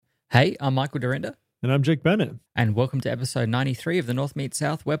Hey, I'm Michael Dorinda, And I'm Jake Bennett. and welcome to episode 93 of the North Meets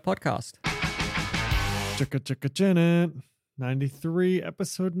South web podcast. Chicka Janet. 93,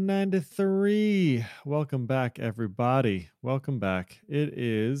 episode 93. Welcome back, everybody. Welcome back. It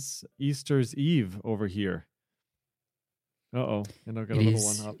is Easter's Eve over here. Uh-oh. And I've got It a little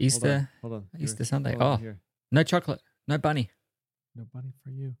is one up. Easter- Hold on. Easter Sunday. Hold on, Oh. here. No chocolate, no bunny. No bunny for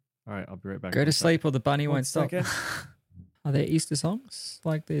you. All right, I'll be right back. Go to sleep or the bunny One won't stop. second. Are there Easter songs?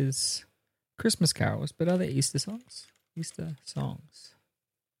 Like there's Christmas carols, but are there Easter songs? Easter songs.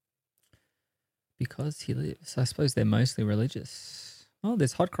 Because he lives. I suppose they're mostly religious. Oh,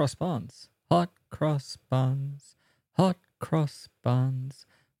 there's hot cross buns. Hot cross buns. Hot cross buns.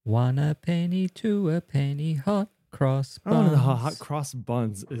 1 a penny, 2 a penny. Hot cross I don't buns. know how Hot Cross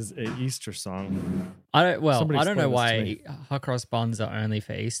Buns is a Easter song. I Somebody don't know explain this why hot cross buns are only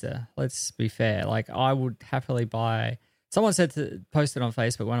for Easter. Let's be fair. Like I would happily buy. Someone posted on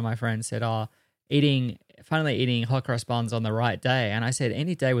Facebook. One of my friends said, finally eating hot cross buns on the right day. And I said,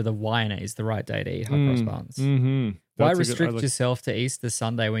 any day with a Y in it is the right day to eat hot cross buns. Mm-hmm. Why restrict yourself to Easter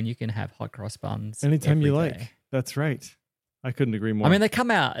Sunday when you can have hot cross buns anytime every you day? like? That's right. I couldn't agree more. I mean, they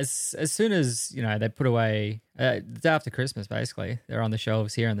come out as soon as, they put away, the day after Christmas, basically. They're on the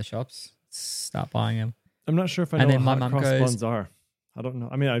shelves here in the shops. Start buying them. I'm not sure if I And know then my what mum Hot Cross goes- Buns are. I don't know.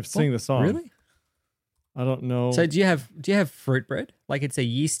 I mean, I've seen the song. Really? I don't know. So do you have fruit bread? Like it's a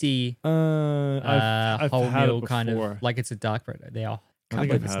yeasty I've had wholemeal it kind before. of, like it's a dark bread. They are. I Can't think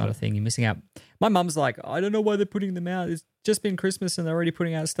believe I've it's had not a it. thing. You're missing out. My mum's like, I don't know why they're putting them out. It's just been Christmas and they're already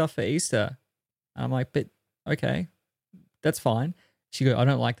putting out stuff for Easter. And I'm like, but okay, that's fine. She goes, I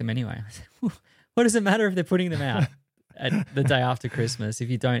don't like them anyway. I said, what does it matter if they're putting them out at the day after Christmas if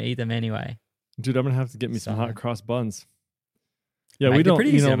you don't eat them anyway? Dude, I'm gonna have to get me some So- Hot Cross Buns. Yeah, Mate, we they're don't.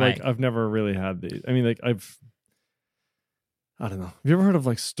 pretty easy to Like make. I've never really had these. I mean, like I don't know. Have you ever heard of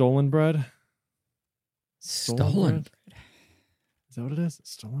like stolen bread? Stolen. Is that what it is?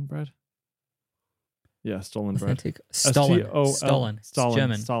 Stolen bread? Yeah, stolen bread. Authentic. Stolen. S-T-O-L. Stolen. It's Stolen.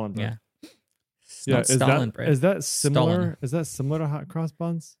 German. Stolen bread. Yeah. It's Yeah, not stolen bread. Is that similar? Stolen. Is that similar to Hot Cross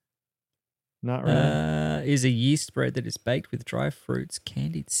Buns? Not really. Is a yeast bread that is baked with dry fruits,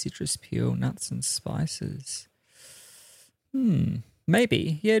 candied citrus peel, nuts, and spices.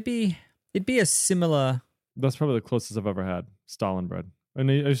 Maybe. Yeah, it'd be a similar. That's probably the closest I've ever had. Stalin bread. And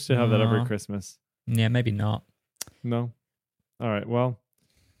I used to have that every No. Christmas. Yeah, maybe not. No. All right. Well,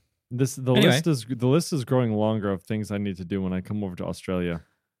 the Anyway. list is growing longer of things I need to do when I come over to Australia.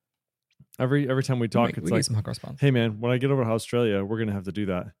 Every time we talk, we it's get like, some hot cross buns. hey man, when I get over to Australia, we're gonna have to do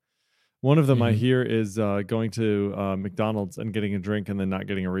that. One of them I Mhm. hear is going to McDonald's and getting a drink and then not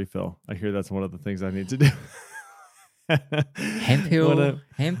getting a refill. I hear that's one of the things I need to do.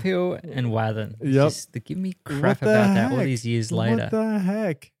 Hemphill and Wathen. Yep. Just, they give me What crap the about that all heck? these years later. What the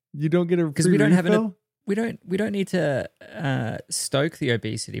heck? You don't get a Because free we don't have refill? we don't need to stoke the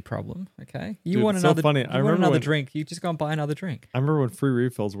obesity problem. Okay, you Dude, want it's so another funny. You I want remember another when- drink? You just go and buy another drink. I remember when free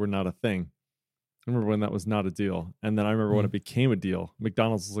refills were not a thing. I remember when that was not a deal. And then I remember when it became a deal.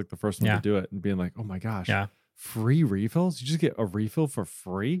 McDonald's was like the first one Yeah. to do it and being like, oh my gosh, Yeah. free refills? You just get a refill for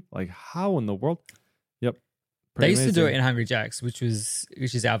free? Like how in the world? Yep. They used to do it in Hungry Jack's, which is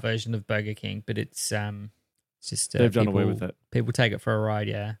our version of Burger King, but it's just They've done away with it. People take it for a ride.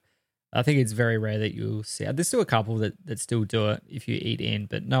 Yeah, I think it's very rare that you'll see. There's still a couple that still do it if you eat in,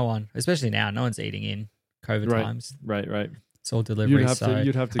 but no one, especially now, no one's eating in COVID Right. times. Right. It's all delivery. You'd have to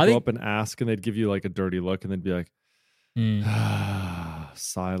I go think- up and ask and they'd give you like a dirty look and they'd be like, Mm.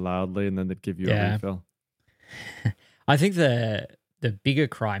 sigh loudly, and then they'd give you a Yeah. refill. I think the bigger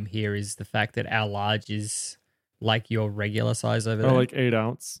crime here is the fact that our large is like your regular size over there. Or like 8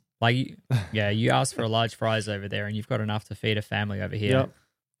 ounce. Like, yeah, you ask for a large fries over there, and you've got enough to feed a family over here.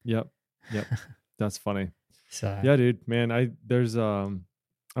 Yep. That's funny. So Yeah, dude, man, I've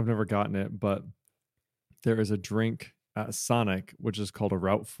never gotten it, but there is a drink at Sonic which is called a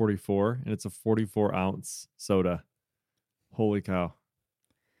Route 44, and it's a 44-ounce soda. Holy cow.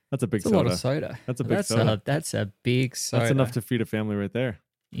 That's a big it's a soda. lot of soda. That's a big soda. That's a big soda. That's enough to feed a family right there.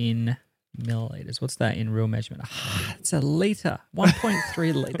 in milliliters. What's that in real measurement? It's a liter.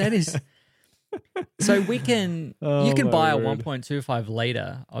 1.3 liter. That is. So you can Oh, buy my a word. 1.25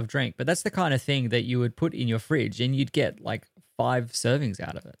 liter of drink, but that's the kind of thing that you would put in your fridge and you'd get like 5 servings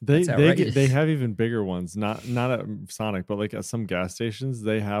out of it. That's outrageous. They have even bigger ones. Not at Sonic, but like at some gas stations,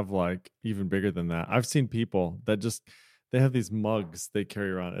 they have like even bigger than that. I've seen people that just they have these mugs they carry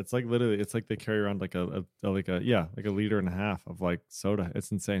around. It's like literally, it's like they carry around like a liter and a half of like soda.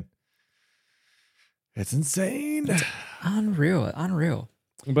 It's insane. It's insane. Unreal.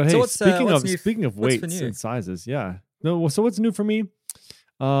 But hey, So what's new- speaking of what's for weights new? and sizes, yeah. No, so what's new for me?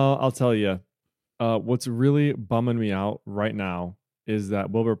 I'll tell you. What's really bumming me out right now is that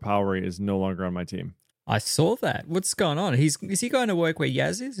Wilbur Powery is no longer on my team. I saw that. What's going on? Is he going to work where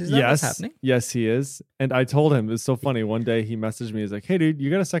Yaz is? Is that what's happening? Yes, he is. And I told him, it's so funny. One day he messaged me. He's like, "Hey, dude, you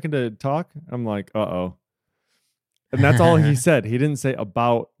got a second to talk?" I'm like, "Uh-oh." And that's all he said. He didn't say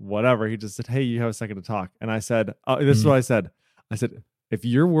about whatever. He just said, "Hey, you have a second to talk." And I said, "This is what I said." I said, if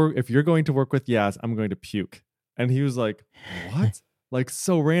you're going to work with Yaz, I'm going to puke." And he was like, "What?" Like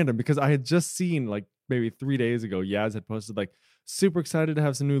so random, because I had just seen like maybe 3 days ago, Yaz had posted like, super excited to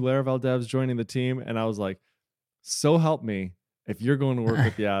have some new Laravel devs joining the team. And I was like, so help me if you're going to work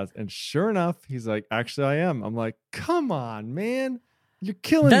with Yaz. And sure enough, he's like, "Actually, I am." I'm like, "Come on, man. You're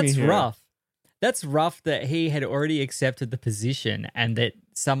killing me That's here." rough. That's rough that he had already accepted the position and that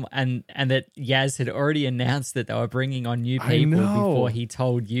and that Yaz had already announced that they were bringing on new people before he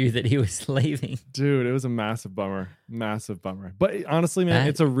told you that he was leaving. Dude, it was a massive bummer. Massive bummer. But honestly, man,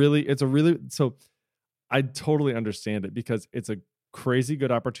 it's a really so I totally understand it, because it's a crazy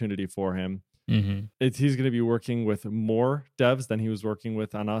good opportunity for him. Mm-hmm. He's going to be working with more devs than he was working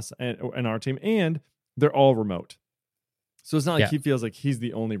with on us and our team, and they're all remote. So it's not like he feels like he's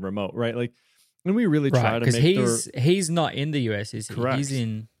the only remote, right? Like, and we really try to make he's not in the US, is he? Correct. He's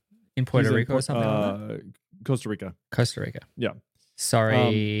in Puerto Rico or something like that? Costa Rica. Costa Rica. Yeah.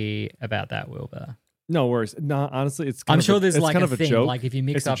 Sorry about that, Wilbur. No worries. No, honestly, it's I'm sure there's like kind a of thing. joke. Like if you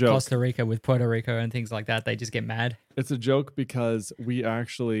mix up Costa Rica with Puerto Rico and things like that, they just get mad. It's a joke because we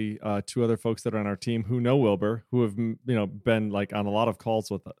actually, two other folks that are on our team who know Wilbur, who have been like on a lot of calls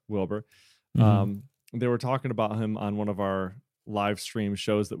with Wilbur. They were talking about him on one of our live stream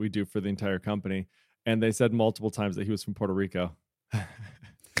shows that we do for the entire company, and they said multiple times that he was from Puerto Rico.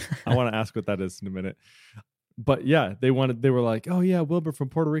 I want to ask what that is in a minute. But yeah, they were like, "Oh yeah, Wilbur from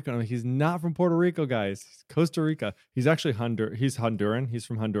Puerto Rico." And he's not from Puerto Rico, guys. He's Costa Rica. He's actually he's Honduran. He's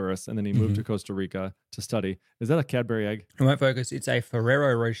from Honduras, and then he moved to Costa Rica to study. Is that a Cadbury egg? I won't focus. It's a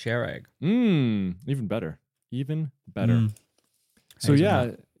Ferrero Rocher egg. Even better. So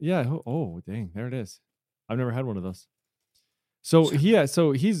yeah. Oh dang, there it is. I've never had one of those. So yeah,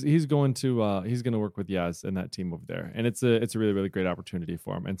 so he's going to work with Yaz and that team over there, and it's a really, really great opportunity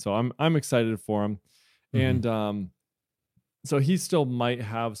for him. And so I'm excited for him. And so he still might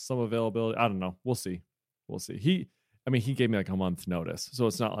have some availability. I don't know. We'll see. He gave me like a month notice, so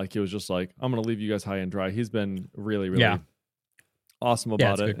it's not like he was just like, "I'm going to leave you guys high and dry." He's been really, really awesome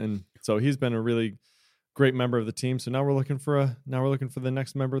about it, and so he's been a really great member of the team. So now we're looking for the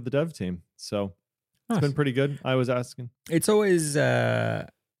next member of the dev team. So it's been pretty good. I was asking. It's always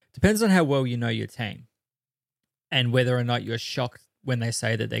depends on how well you know your team, and whether or not you're shocked when they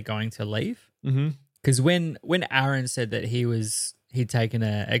say that they're going to leave. Mm-hmm. Because when Aaron said that he'd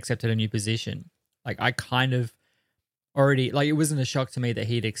accepted a new position, like I kind of already, like it wasn't a shock to me that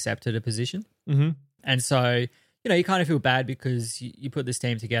he'd accepted a position. Mm-hmm. And so, you kind of feel bad because you put this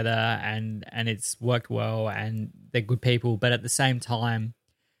team together and it's worked well and they're good people. But at the same time,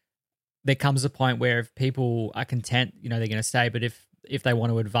 there comes a point where if people are content, they're going to stay. But if they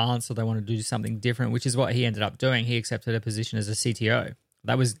want to advance or they want to do something different, which is what he ended up doing, he accepted a position as a CTO.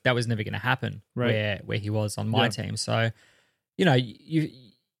 That was never going to happen, right, where he was on my team. So,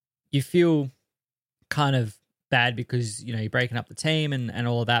 you feel kind of bad because you're breaking up the team and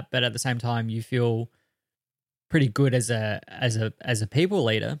all of that, but at the same time you feel pretty good as a people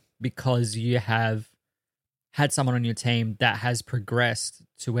leader because you have had someone on your team that has progressed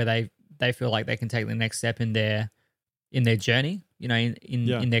to where they feel like they can take the next step in their journey,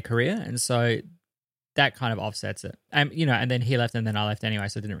 in their career, and so that kind of offsets it. And then he left and then I left anyway,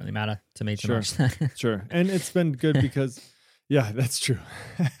 so it didn't really matter to me too much. Sure. And it's been good because, yeah, that's true.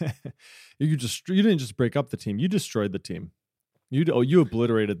 You didn't just break up the team. You destroyed the team. You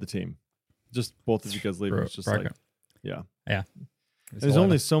obliterated the team. Just both of you guys leaving. It's just like, yeah. There's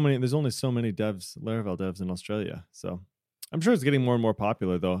only so many devs, Laravel devs in Australia. So I'm sure it's getting more and more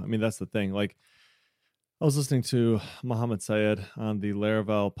popular though. I mean, that's the thing. Like, I was listening to Mohammed Syed on the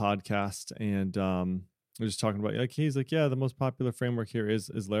Laravel podcast, and we're just talking about, like, he's like, yeah, the most popular framework here is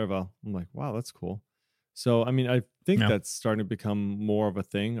Laravel. I'm like, wow, that's cool. So, I mean, I think that's starting to become more of a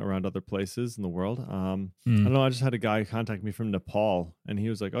thing around other places in the world. I don't know. I just had a guy contact me from Nepal, and he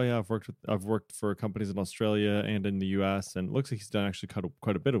was like, oh yeah, I've worked for companies in Australia and in the US, and it looks like he's done actually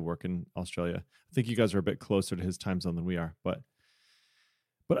quite a bit of work in Australia. I think you guys are a bit closer to his time zone than we are, but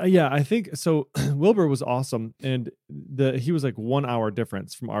yeah, I think so. Wilbur was awesome, and he was like 1 hour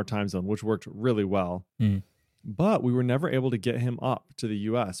difference from our time zone, which worked really well. But we were never able to get him up to the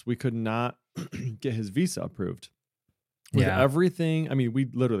US. We could not get his visa approved. With everything, I mean, we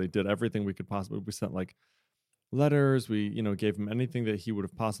literally did everything we could possibly. We sent like letters. We, gave him anything that he would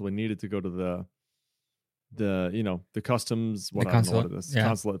have possibly needed to go to the customs, I don't know what it is,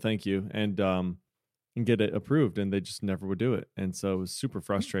 consulate. Thank you. And get it approved, and they just never would do it. And so it was super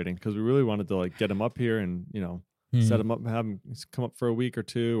frustrating because we really wanted to like get him up here and, set him up, have him come up for a week or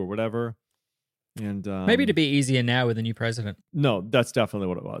two or whatever. And maybe to be easier now with the new president. No, that's definitely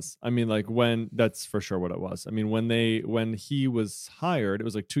what it was. I mean, like that's for sure what it was. I mean, when he was hired, it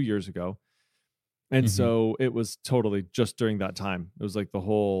was like 2 years ago. And so it was totally just during that time. It was like the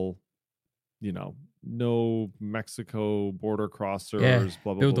whole, no Mexico border crossers,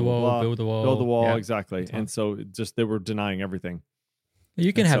 blah, blah, build the blah, wall, blah. Build the wall. Build the wall, exactly. And so they were denying everything.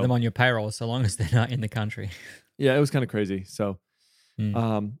 You can have them on your payroll so long as they're not in the country. Yeah, it was kind of crazy. So he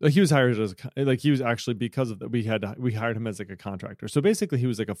was hired as he was actually, because of that, we hired him as like a contractor. So basically he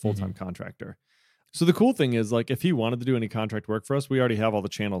was like a full-time contractor. So the cool thing is, like, if he wanted to do any contract work for us, we already have all the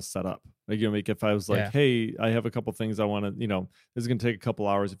channels set up. Like, if I was like, hey, I have a couple things I want to, this is going to take a couple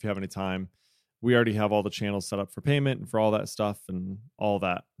hours if you have any time. We already have all the channels set up for payment and for all that stuff and all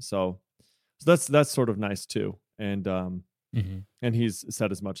that. So that's sort of nice too. And and he's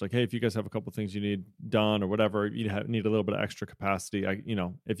said as much, like, hey, if you guys have a couple things you need done or whatever, you need a little bit of extra capacity.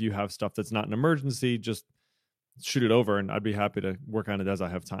 If you have stuff that's not an emergency, just shoot it over, and I'd be happy to work on it as I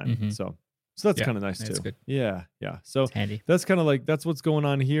have time. So that's kind of nice too. Good. Yeah. So that's kind of like, that's what's going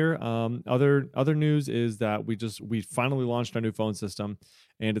on here. Other news is that we finally launched our new phone system,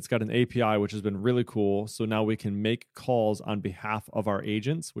 and it's got an API, which has been really cool. So now we can make calls on behalf of our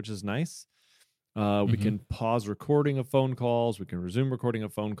agents, which is nice. We can pause recording of phone calls. We can resume recording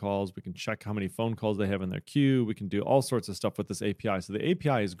of phone calls. We can check how many phone calls they have in their queue. We can do all sorts of stuff with this API. So the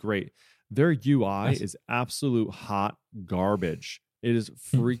API is great. Their UI is absolute hot garbage. It is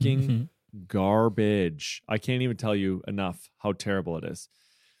freaking garbage. I can't even tell you enough how terrible it is.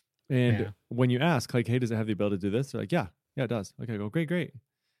 And when you ask, like, hey, does it have the ability to do this? They're like, yeah, it does. Okay, I go, great.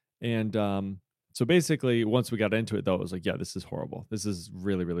 And so basically, once we got into it, though, it was like, yeah, this is horrible. This is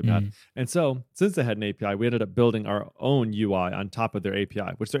really, really bad. And so since they had an API, we ended up building our own UI on top of their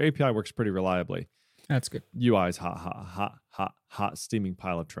API, which their API works pretty reliably. That's good. UI is hot, steaming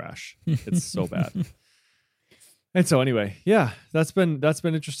pile of trash. It's so bad. And so anyway, yeah, that's been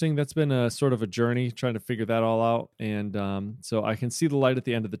interesting. That's been a sort of a journey trying to figure that all out. And so I can see the light at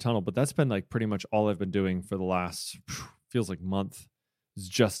the end of the tunnel, but that's been like pretty much all I've been doing for the last, feels like month. It's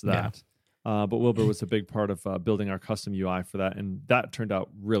just that. Yeah. But Wilbur was a big part of building our custom UI for that. And that turned out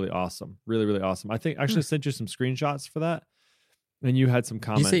really awesome. Really, really awesome. I think I actually sent you some screenshots for that. And you had some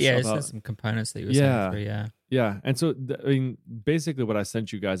comments. About some components that you were sending through, Yeah. And so, basically what I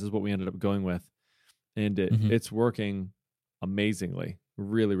sent you guys is what we ended up going with. And it's working amazingly,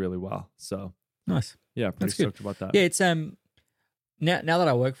 really, really well. So nice. Yeah, pretty stoked about that. Yeah, it's now that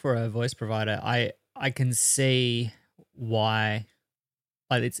I work for a voice provider, I can see why.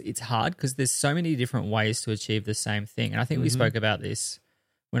 Like it's hard because there's so many different ways to achieve the same thing. And I think we spoke about this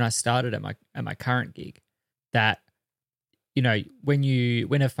when I started at my current gig, that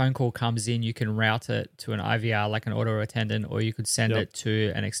when a phone call comes in, you can route it to an IVR like an auto attendant, or you could send it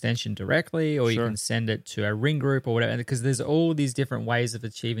to an extension directly, or you can send it to a ring group or whatever, because there's all these different ways of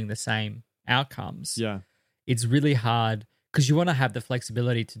achieving the same outcomes. Yeah. It's really hard because you want to have the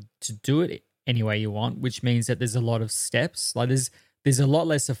flexibility to do it any way you want, which means that there's a lot of steps. Like there's a lot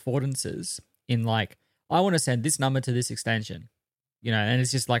less affordances in, like, I want to send this number to this extension, and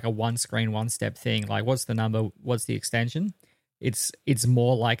it's just like a one screen, one step thing. Like, what's the number? What's the extension? It's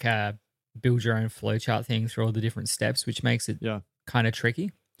more like a build your own flowchart thing through all the different steps, which makes it kind of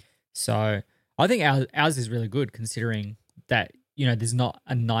tricky. So I think ours is really good, considering that, there's not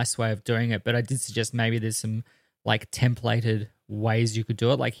a nice way of doing it, but I did suggest maybe there's some like templated ways you could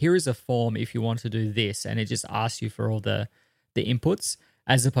do it. Like, here is a form if you want to do this, and it just asks you for all the inputs,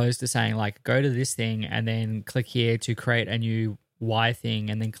 as opposed to saying, like, go to this thing and then click here to create a new Y thing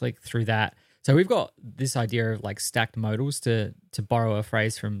and then click through that. So we've got this idea of like stacked modals, to borrow a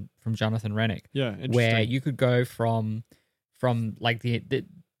phrase from Jonathan Rennick. Yeah, interesting. Where you could go from like the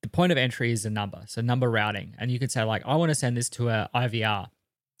point of entry is a number, so number routing, and you could say, like, I want to send this to a IVR.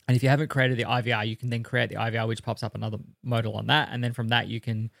 And if you haven't created the IVR, you can then create the IVR, which pops up another modal on that, and then from that you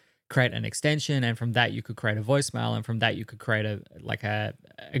can create an extension, and from that you could create a voicemail, and from that you could create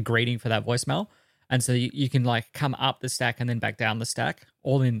a greeting for that voicemail. And so you can like come up the stack and then back down the stack,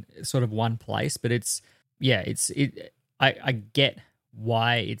 all in sort of one place. But I get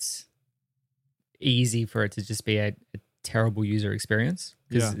why it's easy for it to just be a terrible user experience,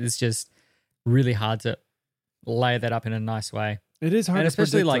 because it's just really hard to lay that up in a nice way. It is hard, and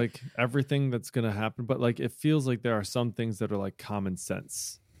especially to predict, like everything that's going to happen, but like it feels like there are some things that are like common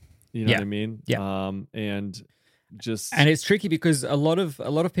sense. You know what I mean? Yeah. And just And it's tricky because a lot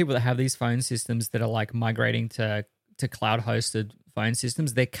of people that have these phone systems that are like migrating to cloud hosted phone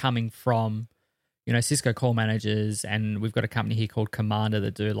systems, they're coming from, you know, Cisco call managers, and we've got a company here called Commander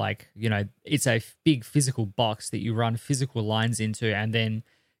that do like, you know, it's a big physical box that you run physical lines into, and then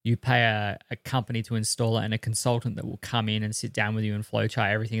you pay a company to install it and a consultant that will come in and sit down with you and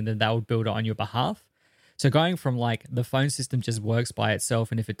flowchart everything, and then they will build it on your behalf. So going from like the phone system just works by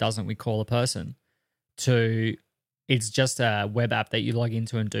itself, and if it doesn't, we call a person, to it's just a web app that you log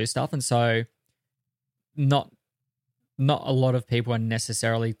into and do stuff. And so not a lot of people are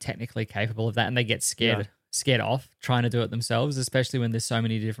necessarily technically capable of that, and they get scared off trying to do it themselves, especially when there's so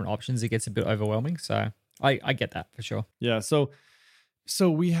many different options. It gets a bit overwhelming. So I get that for sure. Yeah.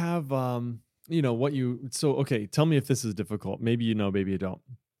 So we have, you know, okay, tell me if this is difficult. Maybe you know, maybe you don't.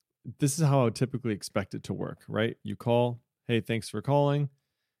 This is how I would typically expect it to work, right? You call, hey, thanks for calling.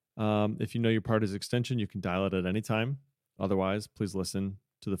 If you know your party's extension, you can dial it at any time. Otherwise, please listen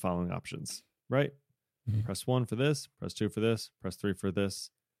to the following options, right? Mm-hmm. Press 1 for this, press 2 for this, press 3 for this,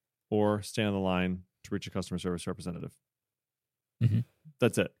 or stay on the line to reach a customer service representative. Mm-hmm.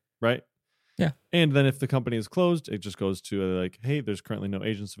 That's it, right? Yeah. And then if the company is closed, it just goes to like, hey, there's currently no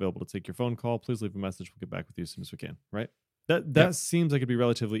agents available to take your phone call. Please leave a message. We'll get back with you as soon as we can, right? That seems like it'd be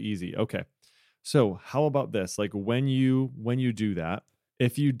relatively easy. Okay. So how about this? Like when you do that,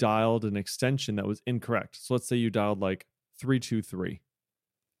 if you dialed an extension that was incorrect, so let's say you dialed like 323,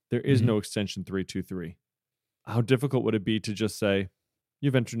 there is no extension 323. How difficult would it be to just say,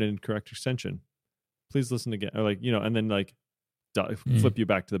 you've entered an incorrect extension. Please listen again. Or like, you know, and then like flip you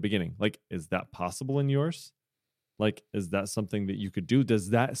back to the beginning. Like, is that possible in yours? Like, is that something that you could do?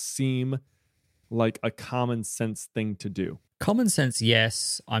 Does that seem like a common sense thing to do? Common sense,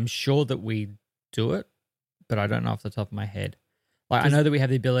 yes. I'm sure that we do it, but I don't know off the top of my head. Like, I know that we have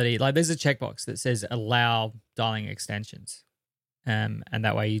the ability, like there's a checkbox that says allow dialing extensions. And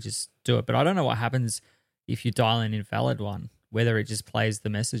that way you just do it. But I don't know what happens if you dial an invalid one, whether it just plays the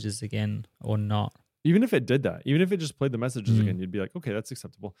messages again or not. Even if it did that, even if it just played the messages again, you'd be like, okay, that's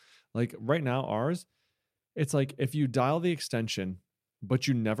acceptable. Like right now, ours, it's like if you dial the extension, but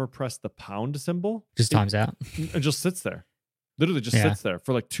you never press the pound symbol, just times out. It just sits there. Literally just sits there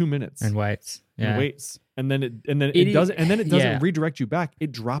for like 2 minutes and waits. And waits. And then it doesn't redirect you back.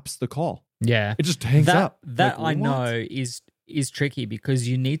 It drops the call. Yeah. It just hangs up. That like, I know is tricky because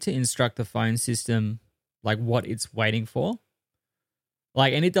you need to instruct the phone system like what it's waiting for.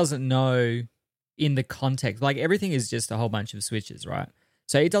 Like, and it doesn't know in the context, like everything is just a whole bunch of switches, right?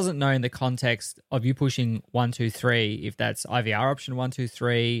 So it doesn't know in the context of you pushing 1, 2, 3 if that's IVR option 1, 2,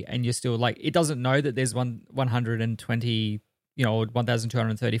 3, and you're still like, it doesn't know that there's 120, you know,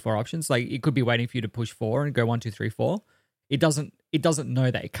 1,234 options. Like it could be waiting for you to push 4 and go 1, 2, 3, 4. It doesn't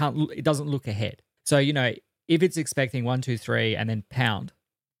know that. It doesn't look ahead. So, you know, if it's expecting 1, 2, 3 and then pound,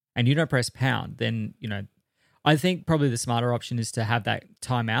 and you don't press pound, then, you know, I think probably the smarter option is to have that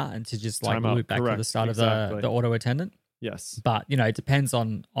timeout and to just like loop back to the start of the auto attendant. Yes. But, you know, it depends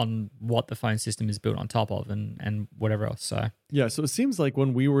on what the phone system is built on top of and whatever else. So yeah, so it seems like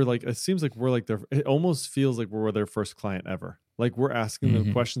when we were like, it seems like we're like it almost feels like we're their first client ever. Like we're asking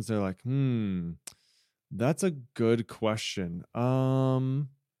them questions. They're like, that's a good question.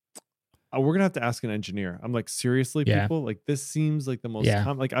 We're gonna have to ask an engineer. I'm like, seriously, people? Like this seems like the most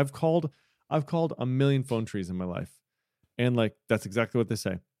common. Like I've called a million phone trees in my life. And like that's exactly what they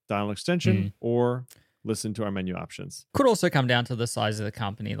say. Dial an extension or listen to our menu options. Could also come down to the size of the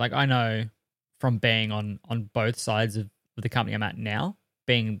company. Like I know from being on both sides of the company I'm at now,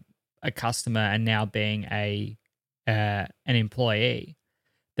 being a customer and now being an employee,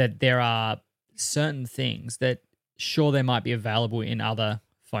 that there are certain things that sure they might be available in other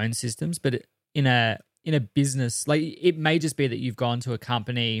phone systems, but in a business, like it may just be that you've gone to a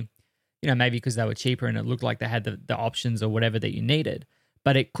company, you know, maybe because they were cheaper and it looked like they had the options or whatever that you needed.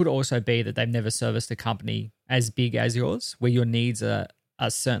 But it could also be that they've never serviced a company as big as yours, where your needs are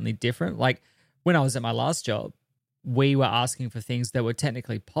certainly different. Like when I was at my last job, we were asking for things that were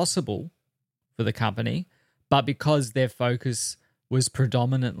technically possible for the company, but because their focus was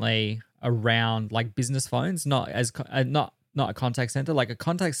predominantly around like business phones, not a contact center. Like a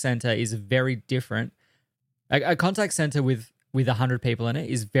contact center is very different. A contact center with 100 people in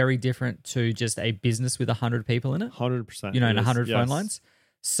it is very different to just a business with 100 people in it. 100%. You know, and 100 phone lines.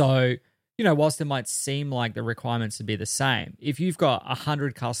 So, you know, whilst it might seem like the requirements would be the same, if you've got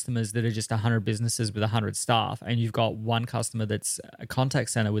 100 customers that are just 100 businesses with 100 staff, and you've got one customer that's a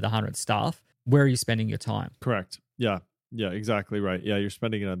contact center with 100 staff, where are you spending your time? Correct. Yeah. Yeah, exactly right. Yeah, you're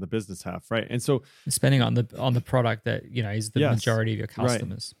spending it on the business half, right? And so spending on the product that, you know, is the majority of your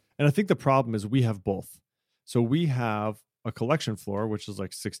customers. Right. And I think the problem is we have both. So we have a collection floor, which is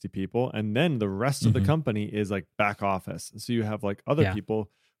like 60 people. And then the rest of the company is like back office. So you have like other people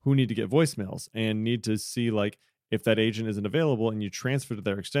who need to get voicemails and need to see like if that agent isn't available and you transfer to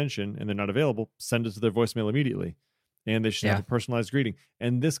their extension and they're not available, send it to their voicemail immediately. And they should have a personalized greeting.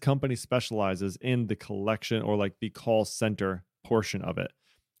 And this company specializes in the collection or like the call center portion of it.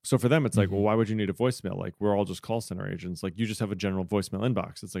 So for them, it's like, well, why would you need a voicemail? Like, we're all just call center agents. Like, you just have a general voicemail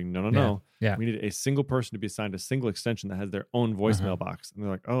inbox. It's like, no. Yeah. We need a single person to be assigned a single extension that has their own voicemail box. And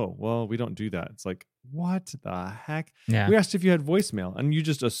they're like, oh, well, we don't do that. It's like, what the heck? Yeah. We asked if you had voicemail, and you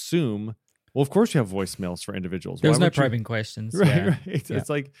just assume, well, of course you have voicemails for individuals. There's no probing questions. Right. It's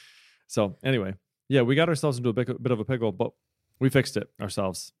like, so anyway, we got ourselves into a bit of a pickle, but we fixed it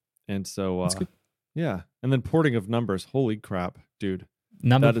ourselves. And so, yeah. And then porting of numbers. Holy crap, dude.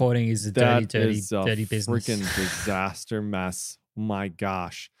 Number porting is a dirty business. Freaking disaster mess. My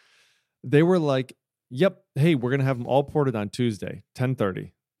gosh. They were like, yep, hey, we're going to have them all ported on Tuesday, 10:30.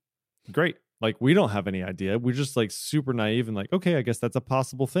 Great. Like, we don't have any idea. We're just like super naive and like, okay, I guess that's a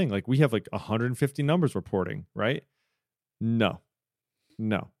possible thing. Like, we have like 150 numbers we're porting, right? No.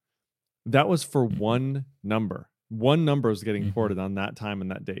 That was for one number. One number was getting ported on that time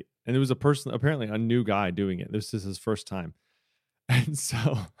and that date. And it was a person, apparently a new guy doing it. This is his first time. And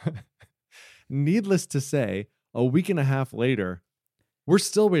so, needless to say, a week and a half later, we're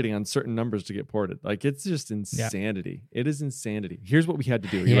still waiting on certain numbers to get ported. Like, it's just insanity. It is insanity. Here's what we had to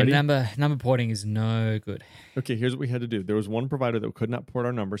do. You ready? Number porting is no good. Okay, here's what we had to do. There was one provider that could not port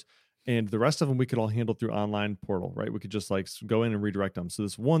our numbers, and the rest of them we could all handle through online portal, right? We could just like go in and redirect them. So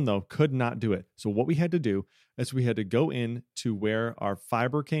this one, though, could not do it. So what we had to do is we had to go in to where our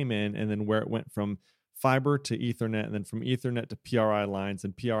fiber came in and then where it went from fiber to Ethernet, and then from Ethernet to PRI lines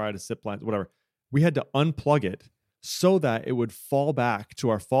and PRI to SIP lines, whatever. We had to unplug it so that it would fall back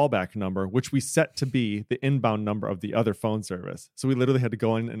to our fallback number, which we set to be the inbound number of the other phone service. So we literally had to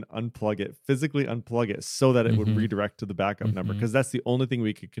go in and unplug it, physically unplug it so that it would redirect to the backup number, because that's the only thing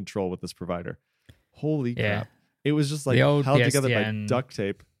we could control with this provider. Holy crap. It was just like held together by duct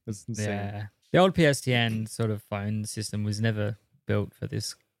tape. It's insane. Yeah. The old PSTN sort of phone system was never built for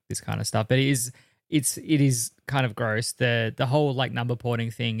this kind of stuff, but it is kind of gross. The whole like number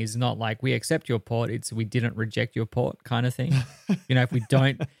porting thing is not like we accept your port, it's we didn't reject your port kind of thing. You know, if we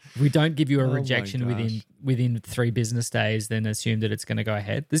don't give you a rejection within 3 business days, then assume that it's going to go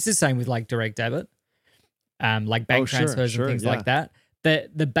ahead. This is the same with like direct debit, like bank transfers and things like that.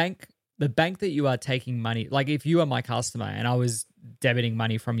 The bank that you are taking money, like if you are my customer and I was debiting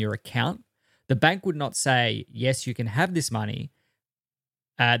money from your account, the bank would not say, yes, you can have this money.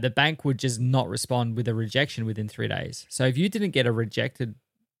 The bank would just not respond with a rejection within 3 days. So if you didn't get a rejected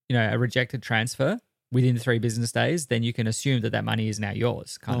transfer within 3 business days, then you can assume that money is now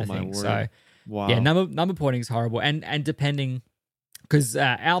yours, kind of thing. Word. So, wow. Yeah, number porting is horrible, and depending, because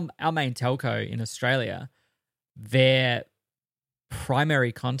our main telco in Australia, their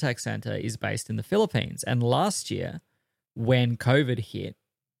primary contact center is based in the Philippines, and last year when COVID hit,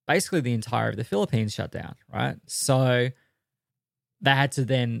 basically the entire of the Philippines shut down, right? So they had to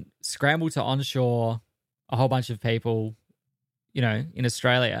then scramble to onshore a whole bunch of people, in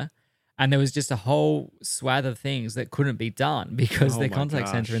Australia. And there was just a whole swathe of things that couldn't be done because their contact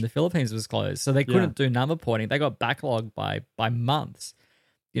center in the Philippines was closed. So they couldn't do number porting. They got backlogged by months,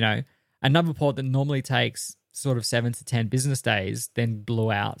 And number port that normally takes sort of 7 to 10 business days then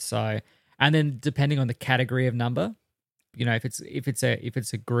blew out. So, and then depending on the category of number, if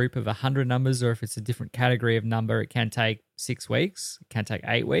it's a group of 100 numbers or if it's a different category of number, it can take 6 weeks, it can take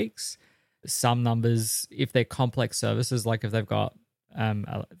 8 weeks. Some numbers, if they're complex services, like if they've got,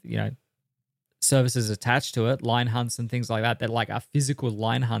 services attached to it, line hunts and things like that, that like are physical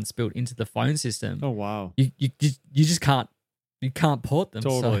line hunts built into the phone system. Oh, wow. You just can't port them.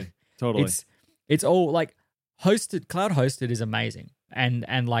 Totally. It's all like cloud hosted is amazing.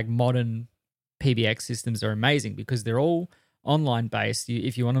 And like modern PBX systems are amazing because they're all online based.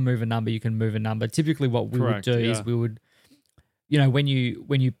 If you want to move a number, you can move a number. Typically what we would do is we would, when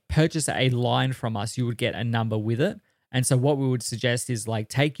you purchase a line from us, you would get a number with it. And so what we would suggest is like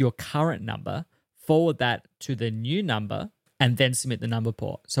take your current number, forward that to the new number, and then submit the number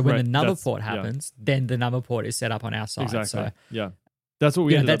port. So when the number port happens, then the number port is set up on our side. Exactly. So that's what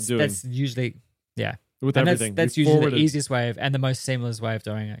we ended up doing. That's usually with and everything. That's usually the easiest way and the most seamless way of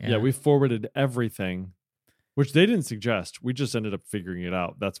doing it. Yeah, we forwarded everything, which they didn't suggest. We just ended up figuring it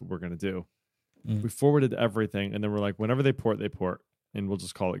out. That's what we're going to do. We forwarded everything, and then we're like, whenever they port, and we'll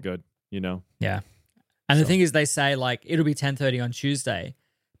just call it good, Yeah. And the thing is, they say like it'll be 10:30 on Tuesday,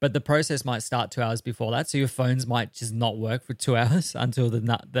 but the process might start 2 hours before that. So your phones might just not work for 2 hours until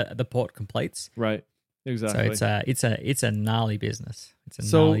the port completes. Right. So Exactly. it's a gnarly business. It's a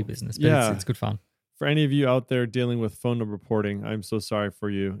So, gnarly business, but yeah. it's good fun. For any of you out there dealing with phone number porting, I'm so sorry for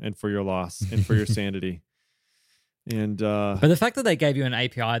you and for your loss and for your sanity. And But the fact that they gave you an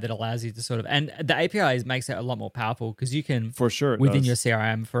API that allows you to sort of, and the API makes it a lot more powerful because you can, for sure, within your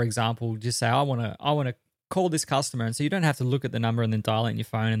CRM, for example, just say, I want to call this customer. And so you don't have to look at the number and then dial it in your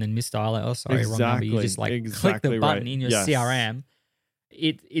phone and then misdial it. Oh, sorry, wrong number. You just like click the button in your CRM.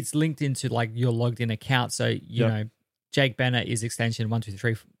 It's linked into like your logged in account. So, you know, Jake Bennett is extension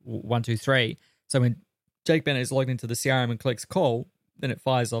 123. So when Jake Bennett is logged into the CRM and clicks call, then it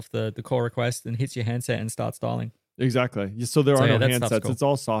fires off the call request and hits your handset and starts dialing. Exactly. So there are no handsets. Cool. It's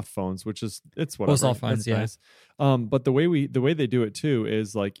all soft phones, which is it's whatever. All soft phones, That's nice. But the way they do it too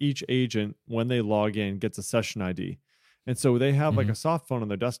is like each agent when they log in gets a session ID. And so they have like a soft phone on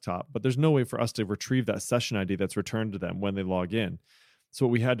their desktop, but there's no way for us to retrieve that session ID that's returned to them when they log in. So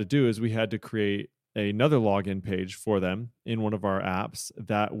what we had to do is we had to create another login page for them in one of our apps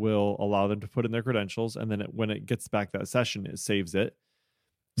that will allow them to put in their credentials. And then when it gets back that session, it saves that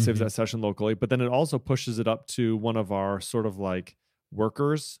session locally. But then it also pushes it up to one of our sort of like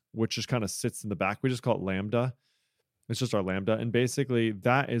workers, which just kind of sits in the back. We just call it Lambda. It's just our Lambda. And basically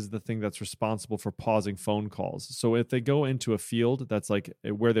that is the thing that's responsible for pausing phone calls. So if they go into a field that's like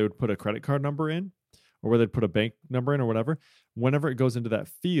where they would put a credit card number in, or where they'd put a bank number in or whatever, whenever it goes into that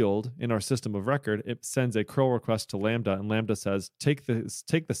field in our system of record, it sends a curl request to Lambda, and Lambda says, take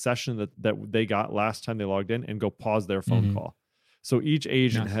the session that they got last time they logged in and go pause their phone call. So each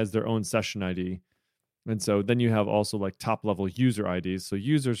agent has their own session ID. And so then you have also like top level user IDs. So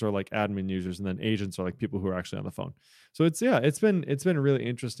users are like admin users, and then agents are like people who are actually on the phone. So it's been really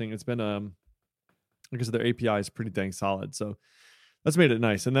interesting. It's been like I said, their API is pretty dang solid. So that's made it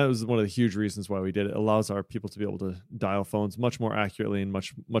nice. And that was one of the huge reasons why we did it. It allows our people to be able to dial phones much more accurately and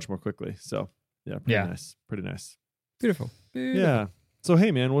much more quickly. So nice. Pretty nice. Beautiful. Yeah. So, hey,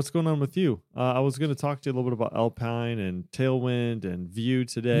 man, what's going on with you? I was going to talk to you a little bit about Alpine and Tailwind and Vue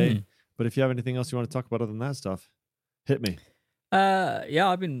today. But if you have anything else you want to talk about other than that stuff, hit me. Yeah,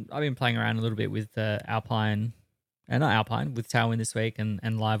 I've been playing around a little bit with Alpine, not Alpine, with Tailwind this week and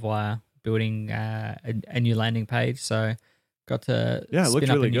Livewire building a new landing page. So got to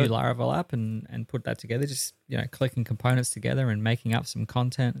spin up a new Laravel app and put that together, just, you know, clicking components together and making up some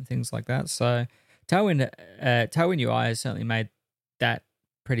content and things like that. So Tailwind UI has certainly made that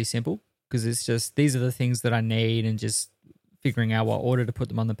pretty simple because it's just these are the things that I need and just figuring out what order to put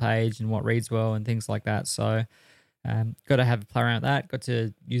them on the page and what reads well and things like that. So got to have a play around with that. Got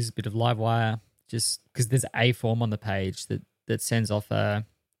to use a bit of Livewire just because there's a form on the page that sends off a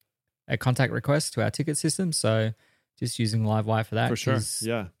contact request to our ticket system. So just using Livewire for that. For sure,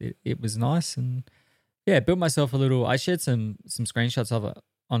 yeah. It was nice. And yeah, built myself a little, I shared some screenshots of it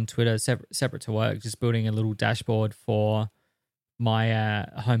on Twitter, separate to work, just building a little dashboard for my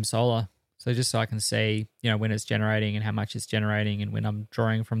home solar. So just so I can see, you know, when it's generating and how much it's generating and when I'm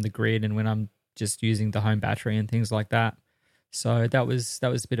drawing from the grid and when I'm just using the home battery and things like that. So that was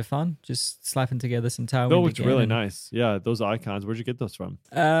a bit of fun, just slapping together some Tailwind. That looks really nice. Yeah, those icons. Where'd you get those from?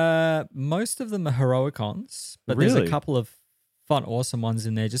 Most of them are Heroicons, but really? There's a couple of fun, awesome ones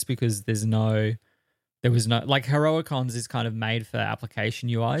in there just because there was no, like Heroicons is kind of made for application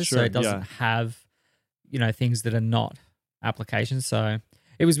UIs, so it doesn't have, you know, things that are not applications. So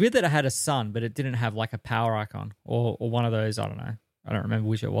it was weird that it had a sun, but it didn't have like a power icon or one of those. I don't know. I don't remember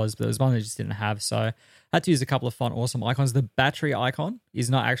which it was, but it was one that it just didn't have. So I had to use a couple of fun, awesome icons. The battery icon is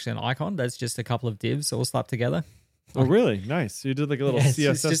not actually an icon. That's just a couple of divs all slapped together. Oh, really? Nice. You did like a little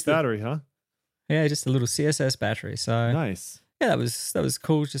CSS battery, huh? Yeah, just a little CSS battery. So nice. Yeah, that was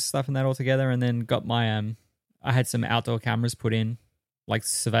cool. Just slapping that all together, and then got my I had some outdoor cameras put in, like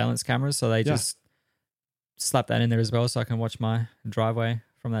surveillance cameras. So they just slapped that in there as well, so I can watch my driveway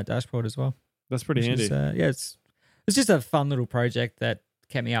from that dashboard as well. That's pretty handy. It's just a fun little project that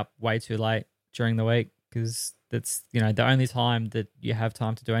kept me up way too late during the week because that's, you know, the only time that you have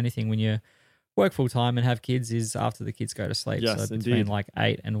time to do anything when you work full time and have kids is after the kids go to sleep. Yes, so between like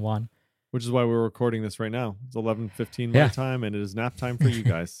 8 and 1. Which is why we're recording this right now. It's 11:15 my time, and it is nap time for you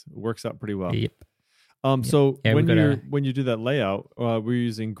guys. It works out pretty well. Yep. So when you do that layout, we're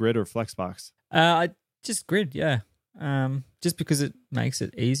using Grid or Flexbox? Just Grid, yeah. Just because it makes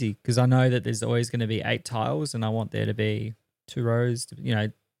it easy. Because I know that there's always going to be 8 tiles, and I want there to be 2 rows. You know,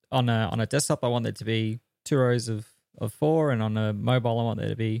 on a desktop, I want there to be 2 rows of 4, and on a mobile, I want there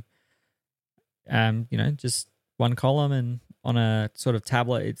to be, you know, just 1 column, and on a sort of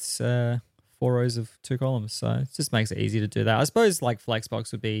tablet, it's 4 rows of 2 columns. So it just makes it easy to do that. I suppose like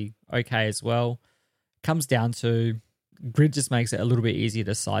Flexbox would be okay as well. Comes down to Grid just makes it a little bit easier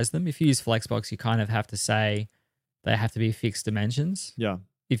to size them. If you use Flexbox, you kind of have to say they have to be fixed dimensions. Yeah.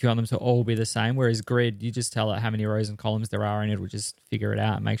 If you want them to all be the same, whereas Grid, you just tell it how many rows and columns there are, and it will just figure it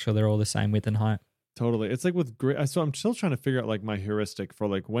out and make sure they're all the same width and height. Totally. It's like with Grid. So I'm still trying to figure out like my heuristic for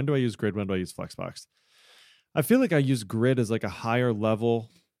like when do I use Grid, when do I use Flexbox? I feel like I use Grid as like a higher level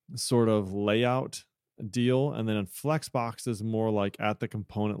sort of layout deal, and then Flexbox is more like at the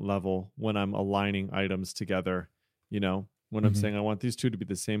component level when I'm aligning items together. When I'm saying I want these two to be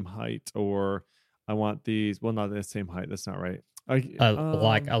the same height, or I want these, well, not the same height. That's not right.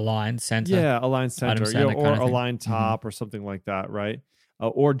 Like aligned center. Yeah, aligned center, or aligned top or something like that, right?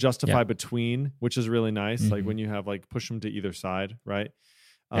 Or justify between, which is really nice. Like when you have like push them to either side, right?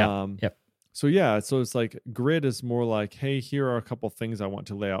 Yep. So it's like Grid is more like, hey, here are a couple things I want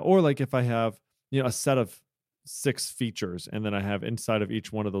to lay out. Or like if I have, a set of 6 features, and then I have inside of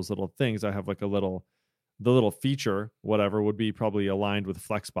each one of those little things, I have like the little feature, whatever, would be probably aligned with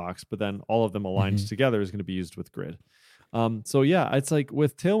Flexbox, but then all of them aligned together is going to be used with Grid. It's like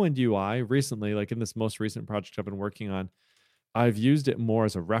with Tailwind UI recently, like in this most recent project I've been working on, I've used it more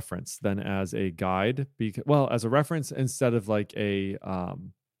as a reference than as a guide. As a reference instead of like a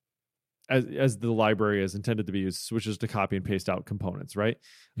as the library is intended to be used, which is to copy and paste out components, right?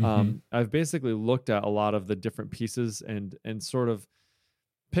 I've basically looked at a lot of the different pieces and sort of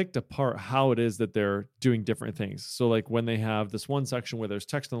picked apart how it is that they're doing different things. So like when they have this one section where there's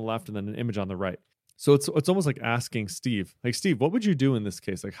text on the left and then an image on the right. So it's almost like asking Steve, like, Steve, what would you do in this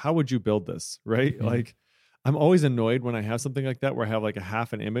case? Like, how would you build this? Right? Like, I'm always annoyed when I have something like that where I have like a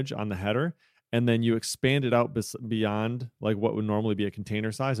half an image on the header, and then you expand it out beyond like what would normally be a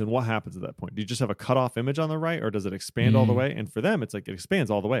container size. And what happens at that point? Do you just have a cutoff image on the right, or does it expand all the way? And for them, it's like it expands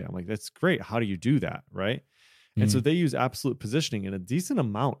all the way. I'm like, that's great. How do you do that? Right? And so they use absolute positioning in a decent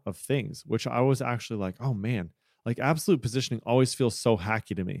amount of things, which I was actually like, oh man, like absolute positioning always feels so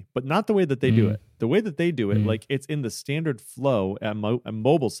hacky to me, but not the way that they do it. The way that they do it, like it's in the standard flow at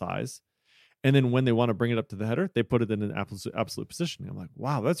mobile size. And then when they want to bring it up to the header, they put it in an absolute positioning. I'm like,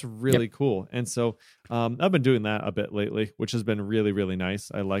 wow, that's really cool. And so I've been doing that a bit lately, which has been really, really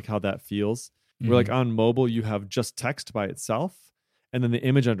nice. I like how that feels. We're like on mobile, you have just text by itself and then the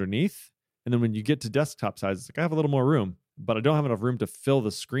image underneath. And then when you get to desktop size, it's like I have a little more room, but I don't have enough room to fill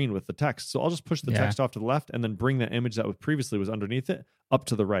the screen with the text. So I'll just push the text off to the left and then bring that image that previously was underneath it up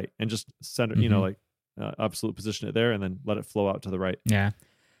to the right and just send it, absolute position it there and then let it flow out to the right. Yeah.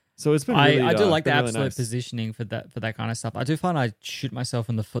 So it's been really, I do like the really absolute nice positioning for that kind of stuff. I do find I shoot myself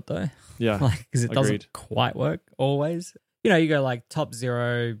in the foot though. Yeah. Because it doesn't quite work always. You go like top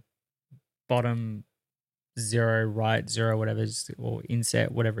 0, bottom 0, right 0, whatever, or inset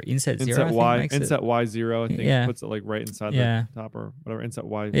 0. Inset Y 0, I think puts it like right inside the top or whatever. Inset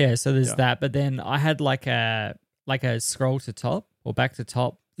Y. Yeah, so there's that. But then I had like a scroll to top or back to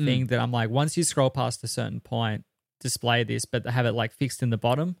top thing that I'm like, once you scroll past a certain point, display this, but have it like fixed in the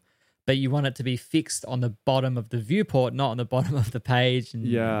bottom. But you want it to be fixed on the bottom of the viewport, not on the bottom of the page and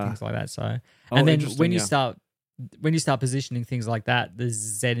things like that. So, and then when you start positioning things like that, the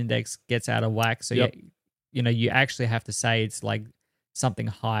Z index gets out of whack. So you actually have to say it's like something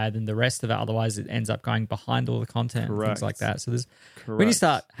higher than the rest of it. Otherwise, it ends up going behind all the content and things like that. So when you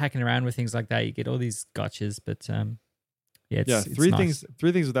start hacking around with things like that, you get all these gotchas. But it's three nice.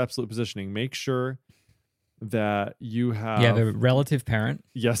 things with absolute positioning. Make sure that you have a relative parent.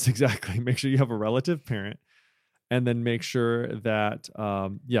 Yes, exactly. Make sure you have a relative parent. And then make sure that,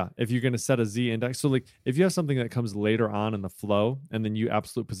 if you're going to set a Z index. So like if you have something that comes later on in the flow and then you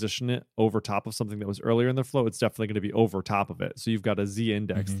absolute position it over top of something that was earlier in the flow, it's definitely going to be over top of it. So you've got a Z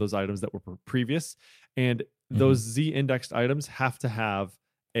index, those items that were previous. And those Z indexed items have to have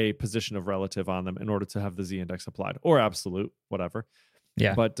a position of relative on them in order to have the Z index applied, or absolute, whatever.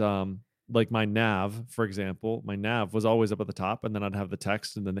 Yeah. But like my nav, for example, my nav was always up at the top, and then I'd have the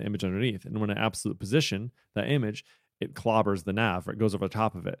text and then the image underneath. And when I absolute position that image, it clobbers the nav, or it goes over the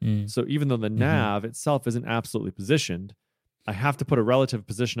top of it. So even though the nav itself isn't absolutely positioned, I have to put a relative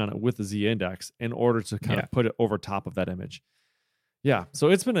position on it with the Z index in order to kind of put it over top of that image. Yeah. So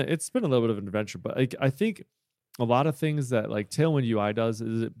it's been a little bit of an adventure, but I think a lot of things that like Tailwind UI does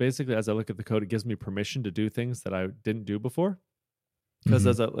is it basically, as I look at the code, it gives me permission to do things that I didn't do before. Because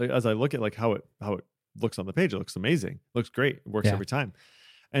as I look at like how it looks on the page, it looks amazing, looks great, it works every time.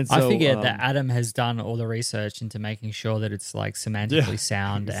 And so I figured that Adam has done all the research into making sure that it's like semantically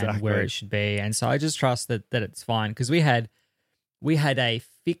sound and where it should be, and so I just trust that it's fine. Because we had a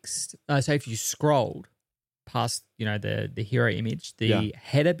fixed. So if you scrolled past, the hero image, the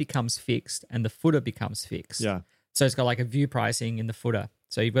header becomes fixed and the footer becomes fixed. Yeah. So it's got like a view pricing in the footer.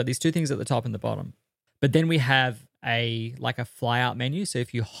 So you've got these two things at the top and the bottom. But then we have a flyout menu. So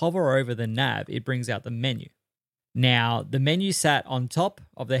if you hover over the nav, it brings out the menu. Now, the menu sat on top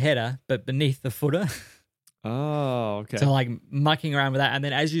of the header, but beneath the footer. Oh, okay. So like mucking around with that. And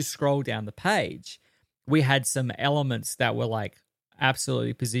then as you scroll down the page, we had some elements that were like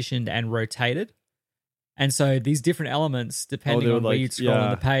absolutely positioned and rotated. And so these different elements, depending on where you'd scroll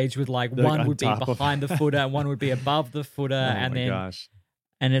on the page, would like They're one on would be top of- behind the footer and one would be above the footer. Oh my gosh.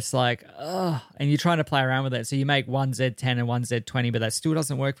 And it's like, oh, and you're trying to play around with it. So you make one Z10 and one Z20, but that still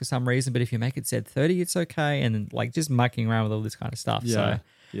doesn't work for some reason. But if you make it Z30, it's okay. And like just mucking around with all this kind of stuff. Yeah. So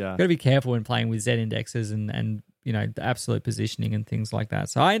Yeah. got to be careful when playing with Z indexes and you know, the absolute positioning and things like that.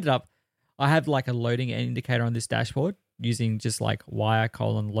 So I have like a loading indicator on this dashboard using just like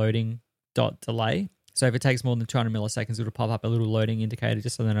wire::loading dot delay. So if it takes more than 200 milliseconds, it'll pop up a little loading indicator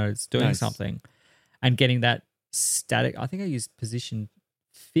just so they know it's doing something. And getting that static, I think I used position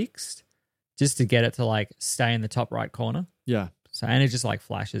fixed just to get it to like stay in the top right corner. Yeah. So, and it just like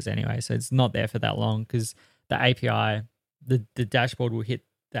flashes anyway. So it's not there for that long because the API, the dashboard will hit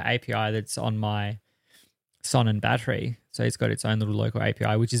the API that's on my Sonnen battery. So it's got its own little local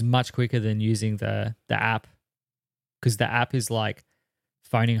API, which is much quicker than using the app, because the app is like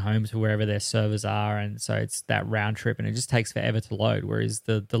phoning home to wherever their servers are. And so it's that round trip and it just takes forever to load. Whereas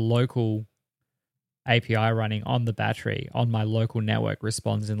the local API running on the battery on my local network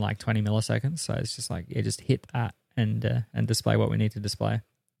responds in like 20 milliseconds. So it's just like, just hit that and display what we need to display.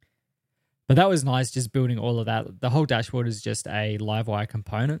 But that was nice, just building all of that. The whole dashboard is just a Livewire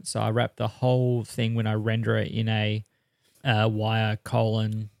component. So I wrap the whole thing when I render it in a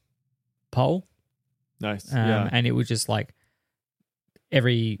wire::poll. Nice. And it would just like I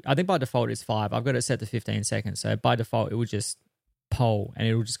think by default it's 5. I've got it set to 15 seconds. So by default, it would just poll and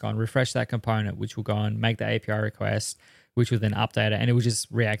it will just go and refresh that component, which will go and make the API request, which will then update it. And it will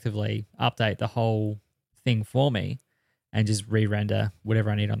just reactively update the whole thing for me and just re-render whatever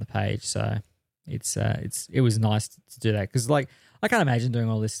I need on the page. So it was nice to do that, because like I can't imagine doing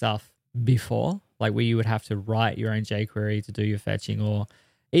all this stuff before, like where you would have to write your own jQuery to do your fetching, or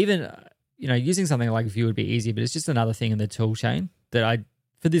even using something like Vue would be easy, but it's just another thing in the tool chain that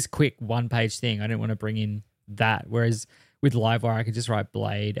for this quick one-page thing, I didn't want to bring in that. Whereas with Livewire, I could just write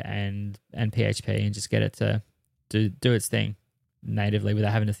Blade and PHP and just get it to do its thing natively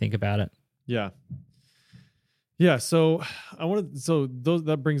without having to think about it. Yeah. Yeah, so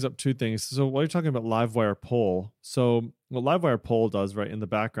that brings up two things. So while you're talking about Livewire poll, so what Livewire poll does right in the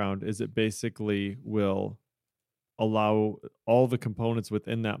background is it basically will allow all the components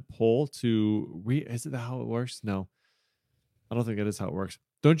within that poll to is it how it works? No, I don't think it is how it works.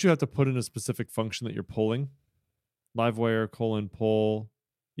 Don't you have to put in a specific function that you're polling? Livewire::poll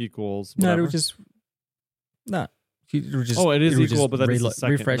equals whatever? No, it would just it is equal, but that is the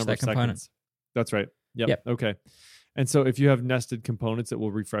second refresh number that component. Seconds. That's right. Yep. Okay. And so if you have nested components, it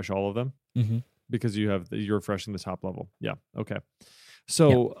will refresh all of them because you're refreshing the top level. Yeah. Okay.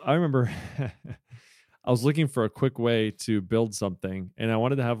 So I remember I was looking for a quick way to build something, and I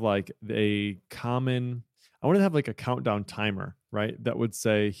wanted to have like a countdown timer, right? That would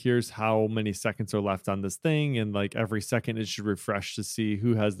say, here's how many seconds are left on this thing. And like every second it should refresh to see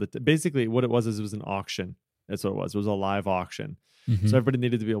who has basically what it was is it was an auction. That's what it was. It was a live auction. So everybody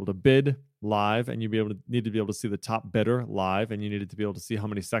needed to be able to bid live, and needed to be able to see the top bidder live, and you needed to be able to see how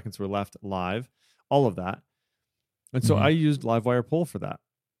many seconds were left live, all of that. And so I used Livewire poll for that,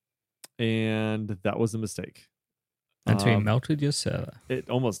 and that was a mistake. Until you melted your server. It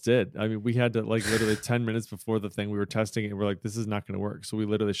almost did. I mean, we had to like literally 10 minutes before the thing, we were testing it, and we're like, this is not going to work. So we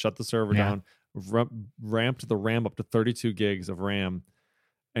literally shut the server down, ramped the RAM up to 32 gigs of RAM,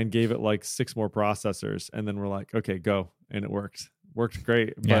 and gave it like 6 more processors. And then we're like, okay, go. And it worked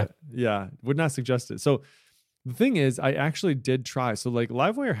great. But would not suggest it. So the thing is, I actually did try. So like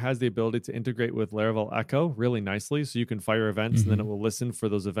Livewire has the ability to integrate with Laravel Echo really nicely. So you can fire events and then it will listen for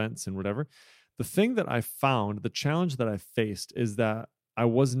those events and whatever. The thing that I found, the challenge that I faced, is that I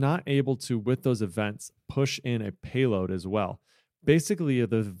was not able to, with those events, push in a payload as well. Basically,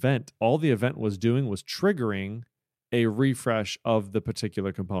 all the event was doing was triggering a refresh of the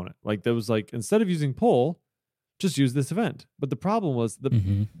particular component. Like there was like, instead of using poll, just use this event. But the problem was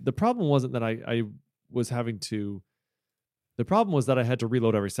the problem wasn't that I was having to. The problem was that I had to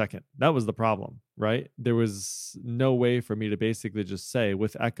reload every second. That was the problem, right? There was no way for me to basically just say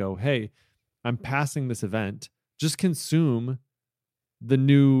with Echo, hey, I'm passing this event, just consume the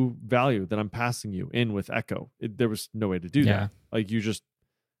new value that I'm passing you in with Echo. There was no way to do that. Like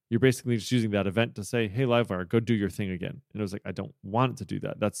you're basically just using that event to say, hey, Livewire, go do your thing again. And it was like, I don't want it to do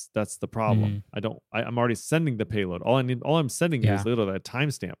that. That's the problem. I'm already sending the payload. All I'm sending you is literally a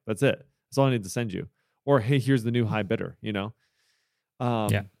timestamp. That's it. That's all I need to send you. or hey, here's the new high bidder, Yeah.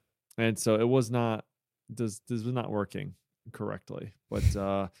 And so it was not this was not working correctly. But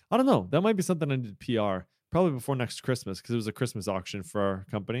I don't know. That might be something I did PR probably before next Christmas, because it was a Christmas auction for our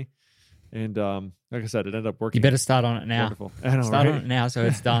company. And like I said, it ended up working. You better start on it now. Wonderful. I know, Start right? on it now so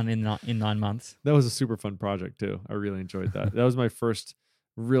it's done in 9 months. That was a super fun project too. I really enjoyed that. That was my first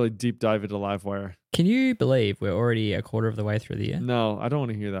really deep dive into Livewire. Can you believe we're already a quarter of the way through the year? No, I don't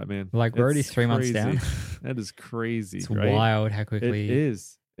want to hear that, man. Like, we're already 3 months down. That is crazy. It's right? wild how quickly. It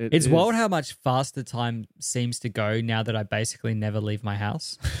is. It's wild how much faster time seems to go now that I basically never leave my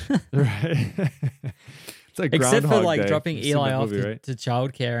house. Right. It's like Except for Groundhog like Day. dropping You've seen Eli that off movie, right? to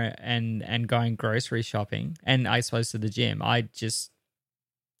childcare and going grocery shopping, and I suppose to the gym. I just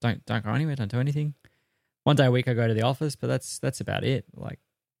don't go anywhere, don't do anything. One day a week I go to the office, but that's about it. Like,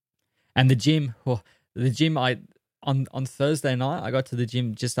 and the gym, I on Thursday night I got to the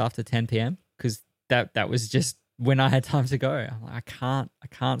gym just after 10 p.m. because that was just when I had time to go. I'm like, I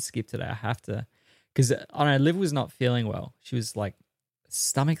can't skip today. I have to, because I don't know, Liv was not feeling well. She was like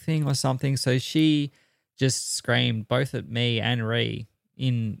stomach thing or something, so she just screamed both at me and Ree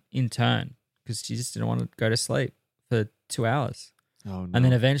in turn because she just didn't want to go to sleep for 2 hours. Oh, no. And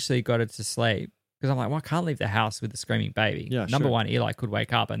then eventually got her to sleep because I'm like, well, I can't leave the house with a screaming baby. Yeah, Number sure. one, Eli could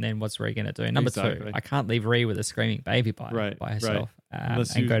wake up, and then what's Ree going to do? Number two, Exactly. I can't leave Ree with a screaming baby by herself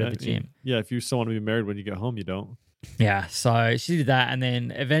Unless and you go to the gym. Yeah, if you still want to be married when you get home, you don't. Yeah, so she did that, and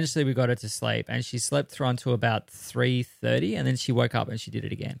then eventually we got her to sleep, and she slept through until about 3:30, and then she woke up and she did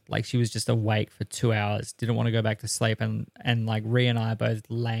it again. Like, she was just awake for 2 hours, didn't want to go back to sleep, and like Rhea and I are both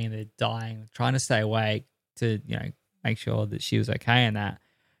laying there dying, trying to stay awake to, make sure that she was okay and that.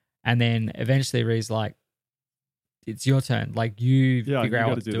 And then eventually Rhea's like, it's your turn. Like, you figure out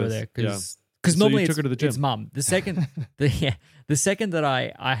what to do with her, because So normally you took her to the gym. it's mum. The second, the second that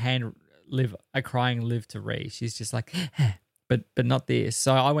I hand a crying Liv to Ree, she's just like, but not this.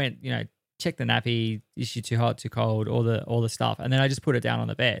 So I went, check the nappy, is she too hot, too cold, all the stuff, and then I just put her down on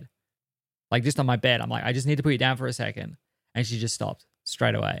the bed, like just on my bed. I'm like, I just need to put you down for a second, and she just stopped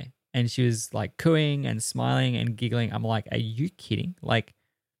straight away, and she was like cooing and smiling and giggling. I'm like, are you kidding? Like,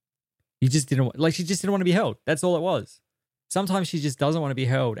 she just didn't want to be held. That's all it was. Sometimes she just doesn't want to be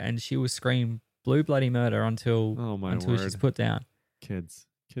held, and she will scream blue bloody murder until she's put down. Kids.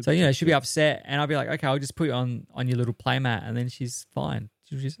 So, she'll be upset, and I'll be like, okay, I'll just put you on your little play mat, and then she's fine.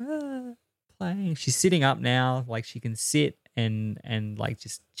 She'll just playing. She's sitting up now, like she can sit and like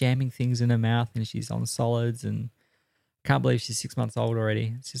just jamming things in her mouth, and she's on solids, and can't believe she's 6 months old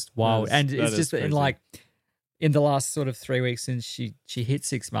already. It's just wild. And it's just in the last sort of 3 weeks since she hit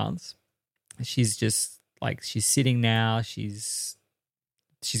 6 months, she's just like, she's sitting now. She's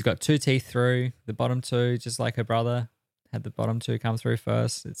got 2 teeth through, the bottom 2, just like her brother had the bottom 2 come through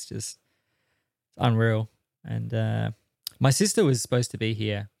first. It's just unreal. And my sister was supposed to be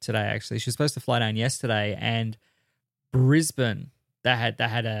here today, actually. She was supposed to fly down yesterday, and Brisbane, they had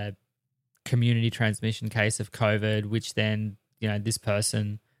a community transmission case of COVID, which then, this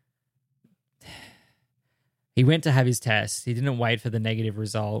person, he went to have his test. He didn't wait for the negative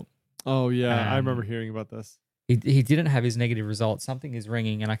result. Oh, yeah. I remember hearing about this. He didn't have his negative result. Something is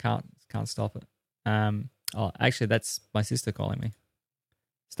ringing, and I can't stop it. Oh, actually, that's my sister calling me.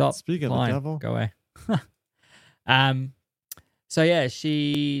 Stop. Speaking of the devil. Go away. So yeah,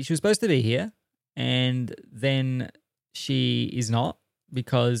 she was supposed to be here, and then she is not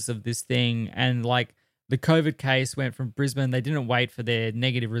because of this thing. And like, the COVID case went from Brisbane. They didn't wait for their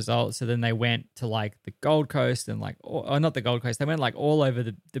negative results, so then they went to like the Gold Coast and like, or not the Gold Coast. They went like all over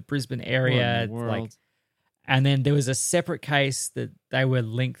the Brisbane area, like. And then there was a separate case that they were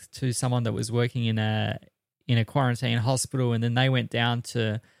linked to someone that was working in a quarantine hospital, and then they went down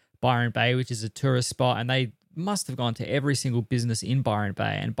to Byron Bay, which is a tourist spot, and they must have gone to every single business in Byron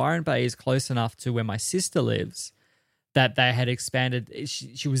Bay. And Byron Bay is close enough to where my sister lives that they had expanded.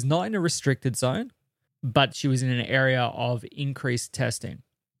 She was not in a restricted zone, but she was in an area of increased testing,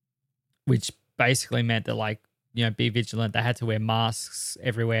 which basically meant that, like, be vigilant. They had to wear masks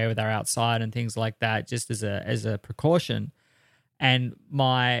everywhere when they're outside and things like that, just as a precaution. And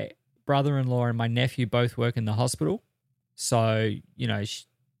my brother-in-law and my nephew both work in the hospital, so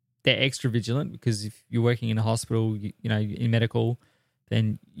they're extra vigilant, because if you're working in a hospital, in medical,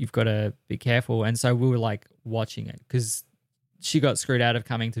 then you've got to be careful. And so we were like watching it, because she got screwed out of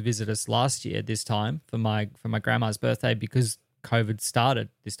coming to visit us last year this time for my grandma's birthday, because COVID started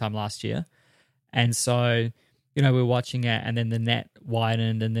this time last year. And so, we were watching it, and then the net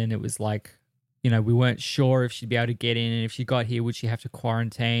widened, and then it was like, we weren't sure if she'd be able to get in, and if she got here, would she have to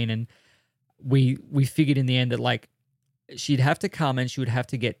quarantine? And we figured in the end that, like, she'd have to come and she would have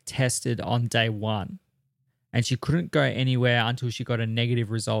to get tested on day 1 and she couldn't go anywhere until she got a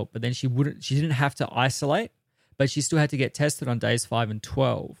negative result. But then she didn't have to isolate, but she still had to get tested on days 5 and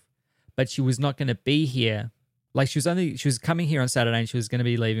 12. But she was not going to be here. Like she was coming here on Saturday and she was going to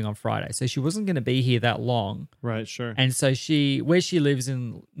be leaving on Friday. So she wasn't going to be here that long. Right, sure. And so where she lives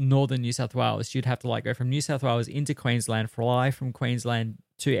in northern New South Wales, she'd have to like go from New South Wales into Queensland, fly from Queensland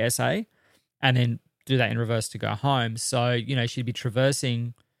to SA, and then do that in reverse to go home. So, she'd be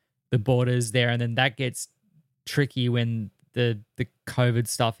traversing the borders there, and then that gets tricky when the COVID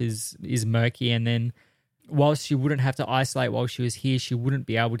stuff is murky. And then whilst she wouldn't have to isolate while she was here, she wouldn't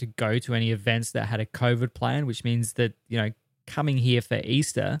be able to go to any events that had a COVID plan, which means that, coming here for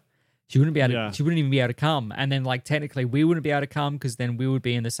Easter, she wouldn't be able to, she wouldn't even be able to come. And then like technically we wouldn't be able to come because then we would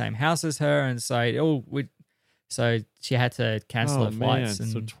be in the same house as her. And so she had to cancel her flights. Man.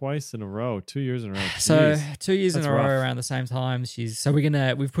 And so twice in a row, 2 years in a row. So Jeez. 2 years in a row rough. around the same time.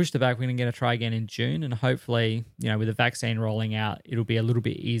 We've pushed her back. We're going to try again in June. And hopefully, with the vaccine rolling out, it'll be a little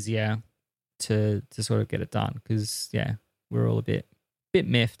bit easier to sort of get it done, because we're all a bit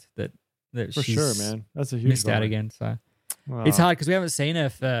miffed that For she's sure, man. That's a huge missed out bummer. again. So Wow. it's hard because we haven't seen her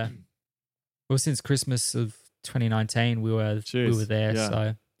since Christmas of 2019. We were there. Yeah.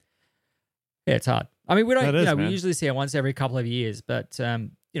 So it's hard. I mean, we don't, That is, we man. usually see her once every couple of years, but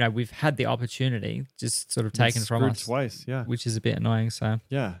we've had the opportunity just sort of taken from Screwed us twice. Yeah. which is a bit annoying. So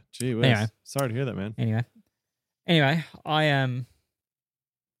Yeah. Gee whiz. Anyway. Sorry to hear that, man. anyway,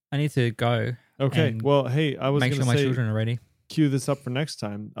 I need to go. Okay. And Well, hey, I was make going sure to my say, children are ready. cue this up for next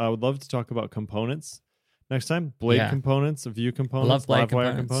time. I would love to talk about components next time. Blade components, view components, love blade live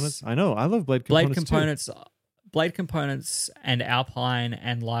wire components. components. I know. I love blade Blade components too. Blade components and Alpine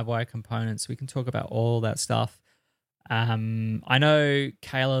and Livewire components. We can talk about all that stuff. I know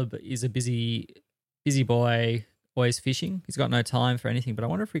Caleb is a busy boy, always fishing. He's got no time for anything, but I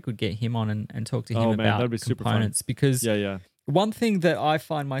wonder if we could get him on and talk to him Oh, man, about that'd be super fun. components. Because Yeah. one thing that I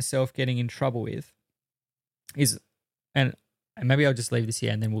find myself getting in trouble with is, and maybe I'll just leave this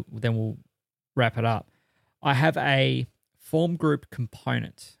here and then we'll wrap it up. I have a form group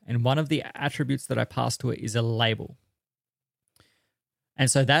component, and one of the attributes that I pass to it is a label. And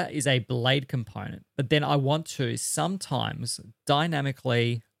so that is a blade component. But then I want to sometimes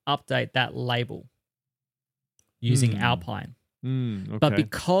dynamically update that label using Alpine. Okay. But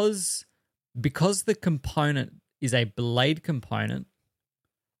because the component is a blade component,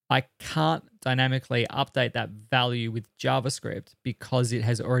 I can't dynamically update that value with JavaScript because it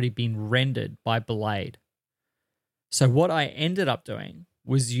has already been rendered by Blade. So what I ended up doing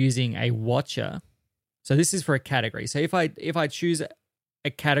was using a watcher. So this is for a category. So if I choose a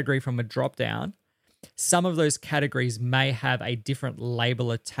category from a drop-down, some of those categories may have a different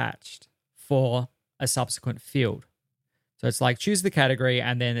label attached for a subsequent field. So it's like choose the category,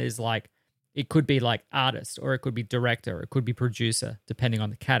 and then it's like it could be like artist, or it could be director, or it could be producer, depending on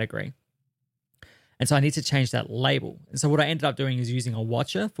the category. And so I need to change that label. And so what I ended up doing is using a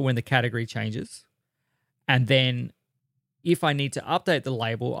watcher for when the category changes. And then if I need to update the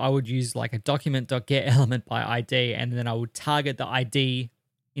label, I would use like a document.get element by ID, and then I would target the ID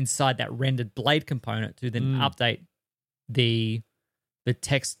inside that rendered blade component to then update the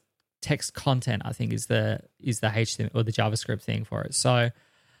text content, I think is the HTML or the JavaScript thing for it. So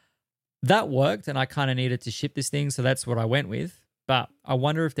that worked, and I kind of needed to ship this thing, so that's what I went with. But I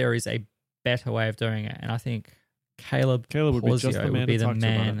wonder if there is a better way of doing it, and I think Caleb would be just the Porzio man would be to the talk to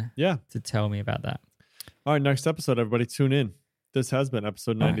about it. man Yeah. to tell me about that. All right, next episode, everybody, tune in. This has been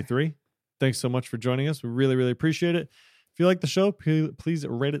episode 93. Thanks so much for joining us. We really, really appreciate it. If you like the show, please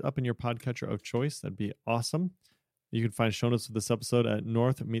rate it up in your podcatcher of choice. That'd be awesome. You can find show notes of this episode at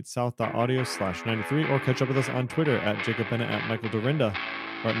north-south.audio/93, or catch up with us on Twitter at Jacob Bennett, at Michael Dorinda,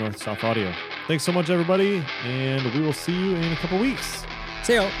 or at North South Audio. Thanks so much, everybody, and we will see you in a couple weeks.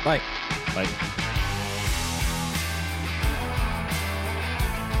 See you. Bye. Bye.